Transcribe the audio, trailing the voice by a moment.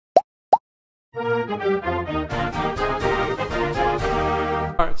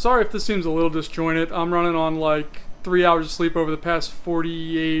Alright, sorry if this seems a little disjointed. I'm running on like 3 hours of sleep over the past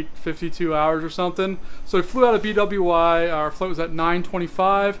 48, 52 hours or something. So we flew out of BWI, our flight was at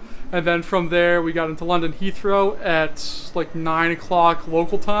 9:25, and then from there we got into London Heathrow at like 9 o'clock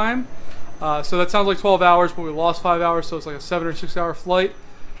local time. So that sounds like 12 hours, but we lost 5 hours, so it's like a 7 or 6 hour flight.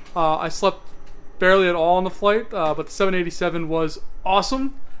 I slept barely at all on the flight, but the 787 was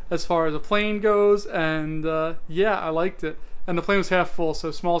awesome as far as the plane goes, and yeah, I liked it. And the plane was half full,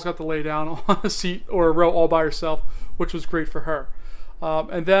 so Smalls got to lay down on a seat or a row all by herself, which was great for her.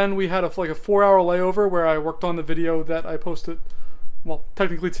 And then we had like a 4-hour layover where I worked on the video that I posted, well,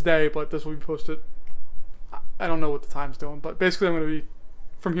 technically today, but this will be posted, I don't know what the time's doing, but basically I'm going to be,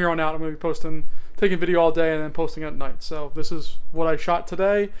 from here on out, I'm going to be taking video all day and then posting at night. So this is what I shot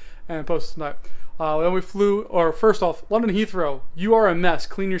today and posted tonight. Then we flew, or first off, London Heathrow, you are a mess,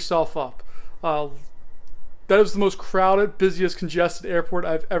 clean yourself up. That is the most crowded, busiest, congested airport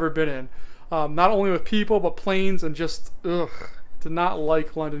I've ever been in. Not only with people, but planes, and just, ugh. Did not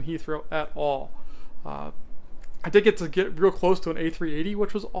like London Heathrow at all. I did get to get real close to an A380,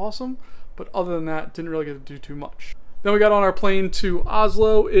 which was awesome, but other than that, didn't really get to do too much. Then we got on our plane to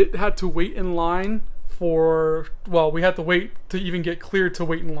Oslo. It had to wait in line for, well, we had to wait to even get cleared to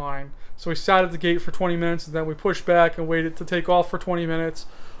wait in line. So we sat at the gate for 20 minutes, and then we pushed back and waited to take off for 20 minutes.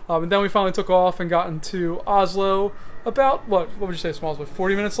 And then we finally took off and got into Oslo about, what would you say, Smalls, like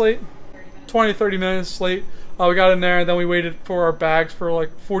 40 minutes late? 20 to 30 minutes late. We got in there, and then we waited for our bags for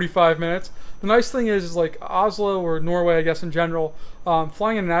like 45 minutes. The nice thing is like Oslo, or Norway, I guess in general,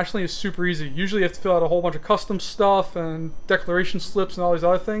 flying internationally is super easy. Usually you have to fill out a whole bunch of custom stuff and declaration slips and all these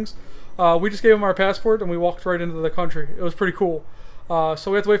other things. We just gave them our passport and we walked right into the country. It was pretty cool.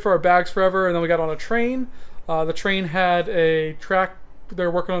 So we had to wait for our bags forever, and then we got on a train. The train had a track. They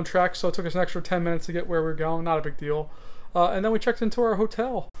were working on tracks, so it took us an extra 10 minutes to get where we were going. Not a big deal. And then we checked into our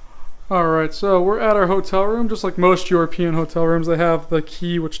hotel. Alright, so we're at our hotel room. Just like most European hotel rooms, they have the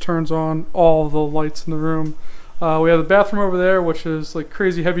key which turns on all the lights in the room. We have the bathroom over there, which is like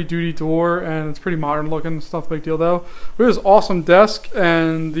crazy heavy duty door, and it's pretty modern looking. It's not a big deal though. We have this awesome desk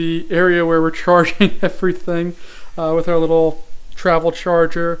and the area where we're charging everything with our little travel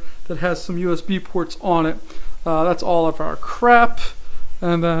charger that has some USB ports on it. That's all of our crap.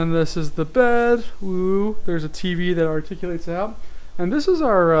 And then this is the bed. Woo. There's a TV that articulates out. And this is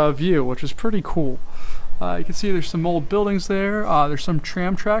our view, which is pretty cool. You can see there's some old buildings there. There's some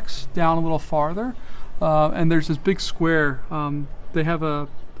tram tracks down a little farther. And there's this big square. They have a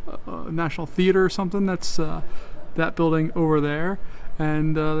National Theater or something. That's that building over there.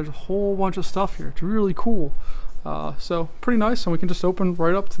 And there's a whole bunch of stuff here. It's really cool. So pretty nice, and we can just open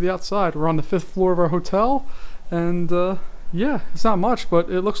right up to the outside. We're on the 5th floor of our hotel, and yeah, it's not much, but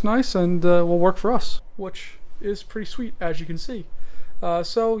it looks nice and will work for us, which is pretty sweet, as you can see.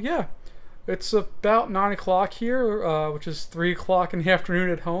 So yeah, it's about 9 o'clock here, which is 3 o'clock in the afternoon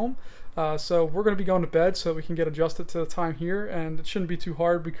at home. So we're going to be going to bed so we can get adjusted to the time here, and it shouldn't be too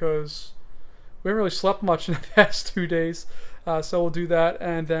hard because we haven't really slept much in the past 2 days. So we'll do that,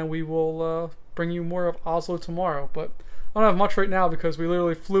 and then we will bring you more of Oslo tomorrow. But I don't have much right now because we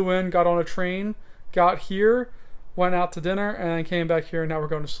literally flew in, got on a train, got here, went out to dinner, and then came back here, and now we're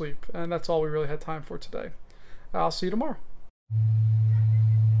going to sleep. And that's all we really had time for today. I'll see you tomorrow.